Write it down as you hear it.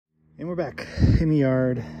And we're back in the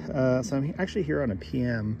yard. So I'm actually here on a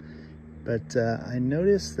PM, but I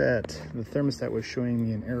noticed that the thermostat was showing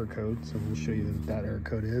me an error code. So we'll show you what that error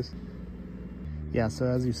code is. Yeah, so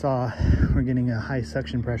as you saw, we're getting a high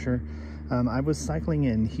suction pressure. I was cycling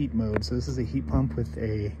in heat mode. So this is a heat pump with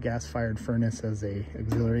a gas-fired furnace as a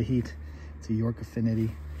auxiliary heat. It's a York Affinity.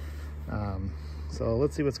 So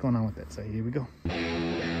let's see what's going on with it. So here we go.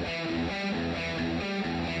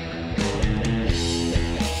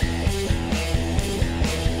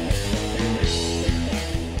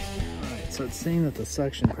 So it's saying that the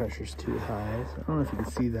suction pressure is too high. So I don't know if you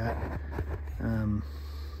can see that.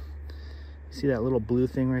 See that little blue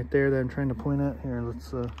thing right there that I'm trying to point at? Here,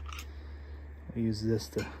 let's use this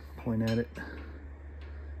to point at it.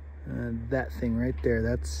 That thing right there,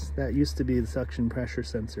 that used to be the suction pressure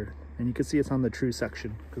sensor. And you can see it's on the true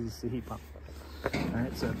suction because it's the heat pump. All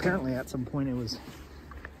right, so apparently at some point it was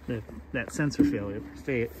that sensor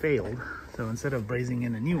failed. So instead of brazing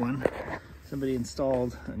in a new one, somebody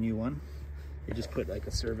installed a new one. They just put like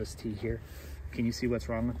a service T here. Can you see what's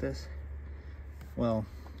wrong with this? Well,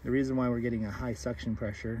 the reason why we're getting a high suction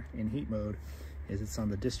pressure in heat mode is it's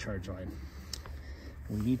on the discharge line.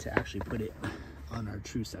 We need to actually put it on our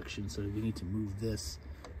true suction, so we need to move this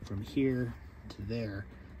from here to there.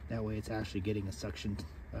 That way it's actually getting a suction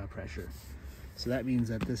pressure. So that means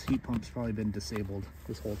that this heat pump's probably been disabled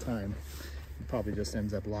this whole time. It probably just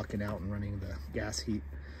ends up locking out and running the gas heat.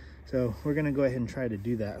 So we're gonna go ahead and try to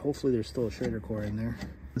do that. Hopefully there's still a Schrader core in there.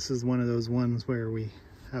 This is one of those ones where we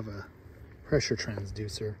have a pressure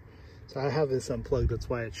transducer. So I have this unplugged, that's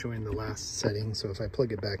why it's showing the last setting. So if I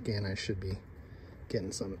plug it back in, I should be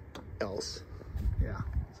getting something else. Yeah,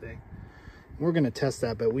 see? We're gonna test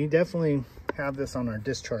that, but we definitely have this on our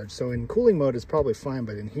discharge. So in cooling mode it's probably fine,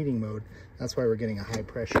 but in heating mode, that's why we're getting a high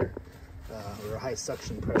pressure or a high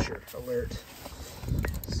suction pressure alert.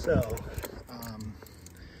 So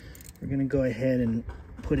we're gonna go ahead and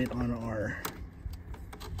put it on our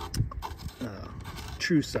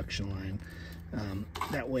true suction line.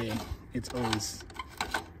 That way it's always,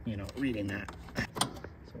 you know, reading that.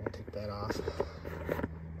 So we'll take that off.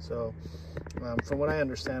 So from what I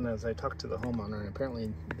understand, as I talked to the homeowner, and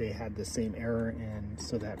apparently they had the same error, and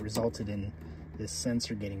so that resulted in this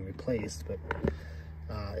sensor getting replaced, but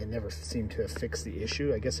it never seemed to have fixed the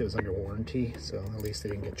issue. I guess it was under warranty, so at least they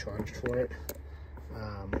didn't get charged for it.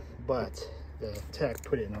 But the tech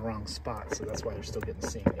put it in the wrong spot, so that's why they're still getting the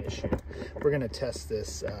same issue. We're gonna test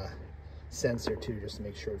this sensor too, just to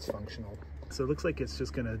make sure it's functional. So it looks like it's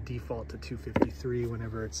just gonna default to 253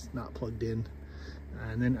 whenever it's not plugged in.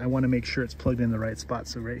 And then I wanna make sure it's plugged in the right spot.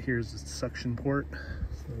 So right here is the suction port.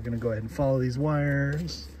 So we're gonna go ahead and follow these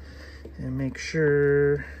wires and make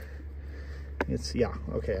sure it's, yeah,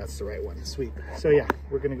 okay, that's the right one, sweet. So yeah,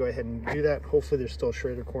 we're gonna go ahead and do that. Hopefully there's still a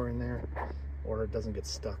Schrader core in there, or it doesn't get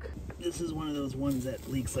stuck. This is one of those ones that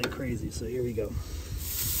leaks like crazy, so here we go.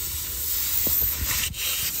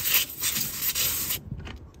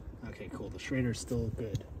 Okay, cool, the Schrader's still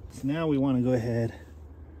good. So now we want to go ahead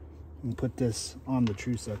and put this on the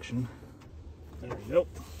true suction. There we go,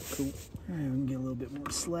 cool. All right, we can get a little bit more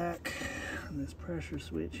slack on this pressure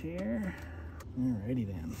switch here. Alrighty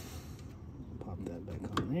then, pop that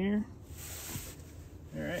back on there.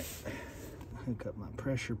 All right, hook up my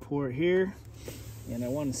pressure port here, and I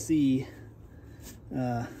want to see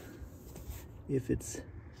if it's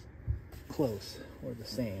close or the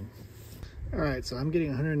same. All right, so I'm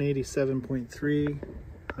getting 187.3,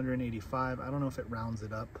 185. I don't know if it rounds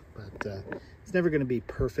it up, but it's never going to be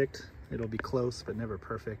perfect. It'll be close, but never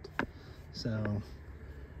perfect. So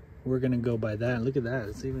we're going to go by that. Look at that.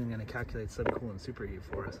 It's even going to calculate subcool and superheat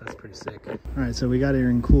for us. That's pretty sick. All right, so we got it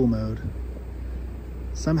in cool mode.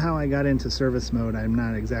 Somehow I got into service mode. I'm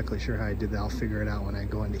not exactly sure how I did that. I'll figure it out when I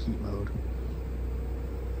go into heat mode.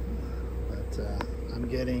 But I'm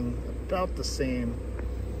getting about the same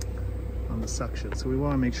on the suction. So we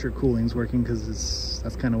want to make sure cooling's working, because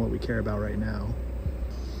that's kind of what we care about right now.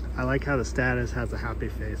 I like how the status has a happy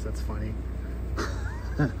face. That's funny.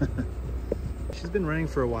 She's been running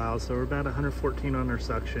for a while, so we're about 114 on our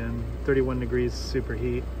suction, 31 degrees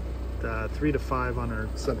superheat, 3 to 5 on our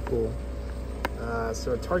subcool.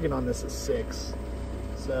 So our target on this is 6.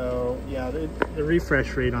 So yeah, the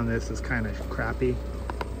refresh rate on this is kind of crappy.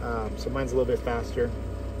 So mine's a little bit faster,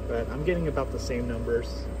 but I'm getting about the same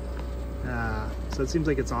numbers. So it seems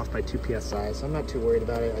like it's off by 2 psi, so I'm not too worried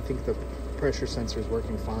about it. I think the pressure sensor is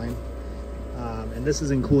working fine. And this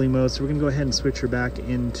is in cooling mode, so we're gonna go ahead and switch her back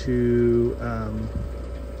into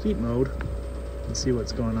heat mode and see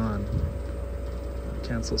what's going on.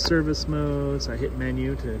 Cancel service mode, so I hit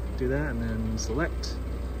menu to do that, and then select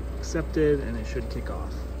accepted, and it should kick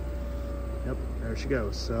off. Yep, there she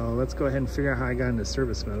goes. So let's go ahead and figure out how I got into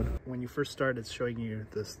service mode. When you first start, it's showing you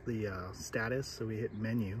the status. So we hit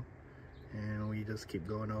menu and we just keep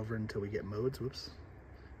going over until we get modes. Whoops.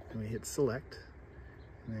 And we hit select.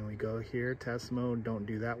 And then we go here, test mode, don't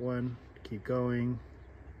do that one. Keep going.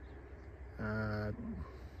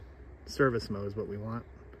 Service mode is what we want.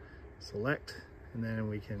 Select, and then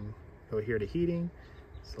we can go here to heating,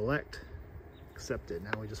 select, accept it.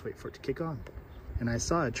 Now we just wait for it to kick on. And I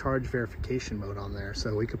saw a charge verification mode on there,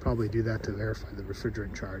 so we could probably do that to verify the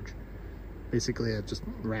refrigerant charge. Basically, it just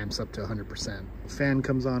ramps up to 100%. Fan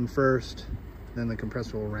comes on first, then the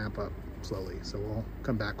compressor will ramp up slowly. So we'll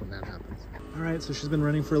come back when that happens. All right, so she's been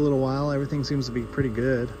running for a little while. Everything seems to be pretty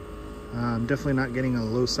good. Definitely not getting a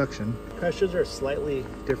low suction. Pressures are slightly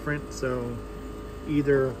different, so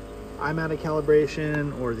either I'm out of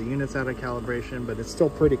calibration or the unit's out of calibration, but it's still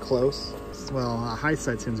pretty close. Well, high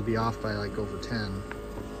side seems to be off by like over 10.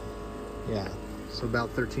 Yeah, so about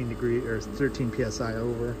 13 degrees or 13 psi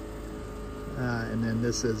over. And then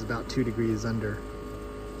this is about 2 degrees under.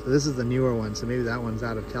 So this is the newer one, so maybe that one's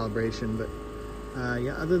out of calibration, but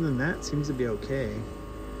yeah, other than that, seems to be okay.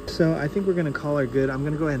 So I think we're gonna call her good. I'm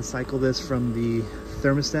gonna go ahead and cycle this from the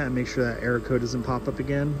thermostat and make sure that error code doesn't pop up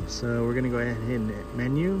again. So we're gonna go ahead and hit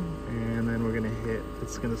menu, and then we're gonna hit,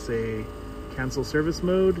 it's gonna say cancel service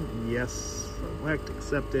mode, yes, select,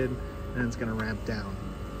 accepted, and it's gonna ramp down.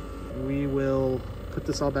 We will put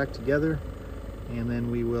this all back together, and then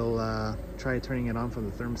we will try turning it on from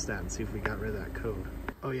the thermostat and see if we got rid of that code.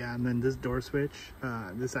 Oh yeah, and then this door switch,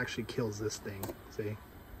 this actually kills this thing, see?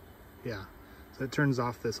 Yeah. So it turns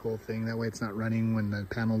off this whole thing. That way it's not running when the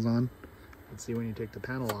panel's on. Let's see, when you take the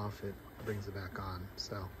panel off, it brings it back on.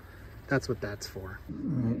 So that's what that's for.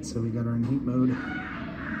 All right, so we got our in heat mode.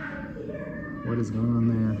 What is going on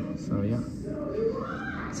there? So yeah.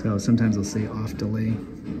 So sometimes they'll say off delay.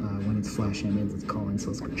 When it's flashing, it means it's calling, so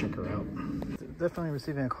let's go check her out. Definitely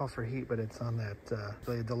receiving a call for heat, but it's on that,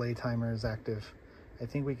 the delay timer is active. I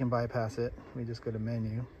think we can bypass it. We just go to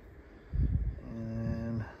menu.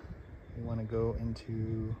 And we want to go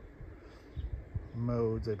into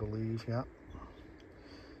modes, I believe. Yeah.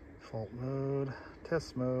 Default mode,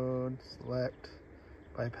 test mode, select,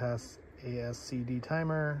 bypass ASCD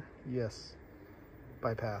timer. Yes,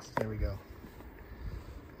 bypass. There we go.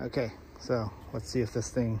 Okay, so let's see if this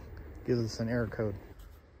thing gives us an error code.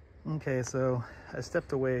 Okay, so I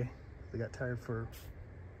stepped away. I got tired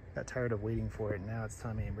of waiting for it. Now it's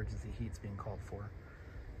telling me emergency heat's being called for.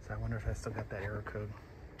 So I wonder if I still got that error code.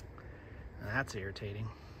 That's irritating.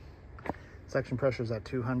 Suction pressure is at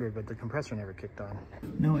 200, but the compressor never kicked on.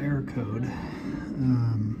 No error code,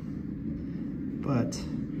 but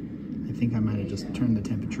I think I might have just turned the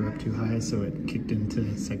temperature up too high, so it kicked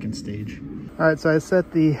into second stage. All right, so I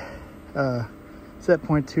set the set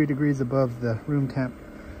point 2 degrees above the room temp.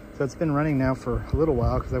 So it's been running now for a little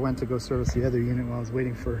while because I went to go service the other unit while I was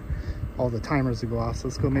waiting for all the timers to go off. So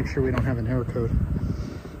let's go make sure we don't have an error code.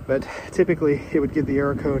 But typically it would give the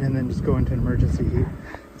error code and then just go into emergency heat.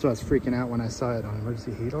 So I was freaking out when I saw it on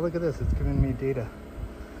emergency heat. Oh, look at this, it's giving me data.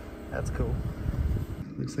 That's cool.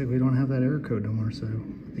 Looks like we don't have that error code no more, so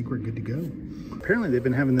I think we're good to go. Apparently they've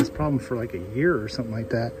been having this problem for like a year or something like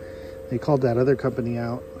that. They called that other company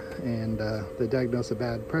out and they diagnosed a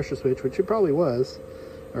bad pressure switch, which it probably was,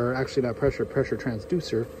 or actually not pressure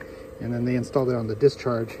transducer. And then they installed it on the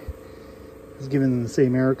discharge. It's giving them the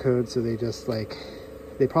same error code, so they just like,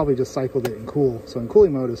 they probably just cycled it in cool. So in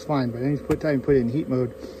cooling mode is fine, but any time you put it in heat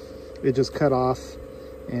mode, it just cut off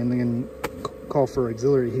and then call for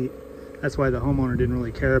auxiliary heat. That's why the homeowner didn't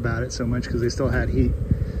really care about it so much, because they still had heat.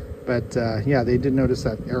 But yeah, they did notice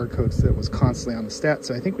that error code that was constantly on the stat.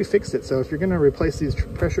 So I think we fixed it. So if you're going to replace these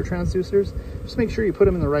pressure transducers, just make sure you put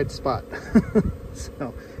them in the right spot.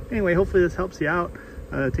 So anyway, hopefully this helps you out.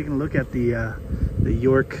 Taking a look at the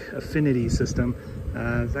CHOIX Affinity system.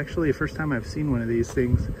 It's actually the first time I've seen one of these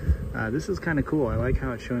things. This is kind of cool. I like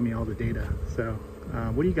how it's showing me all the data. So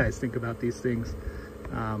what do you guys think about these things?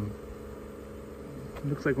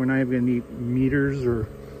 Looks like we're not even going to need meters or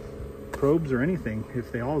probes or anything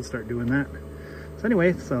if they all start doing that. So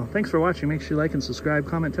anyway, so thanks for watching. Make sure you like and subscribe,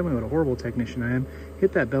 comment, tell me what a horrible technician I am.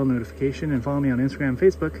 Hit that bell notification and follow me on Instagram and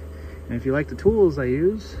Facebook. And if you like the tools I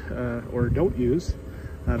use or don't use,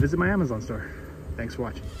 visit my Amazon store. Thanks for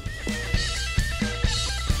watching.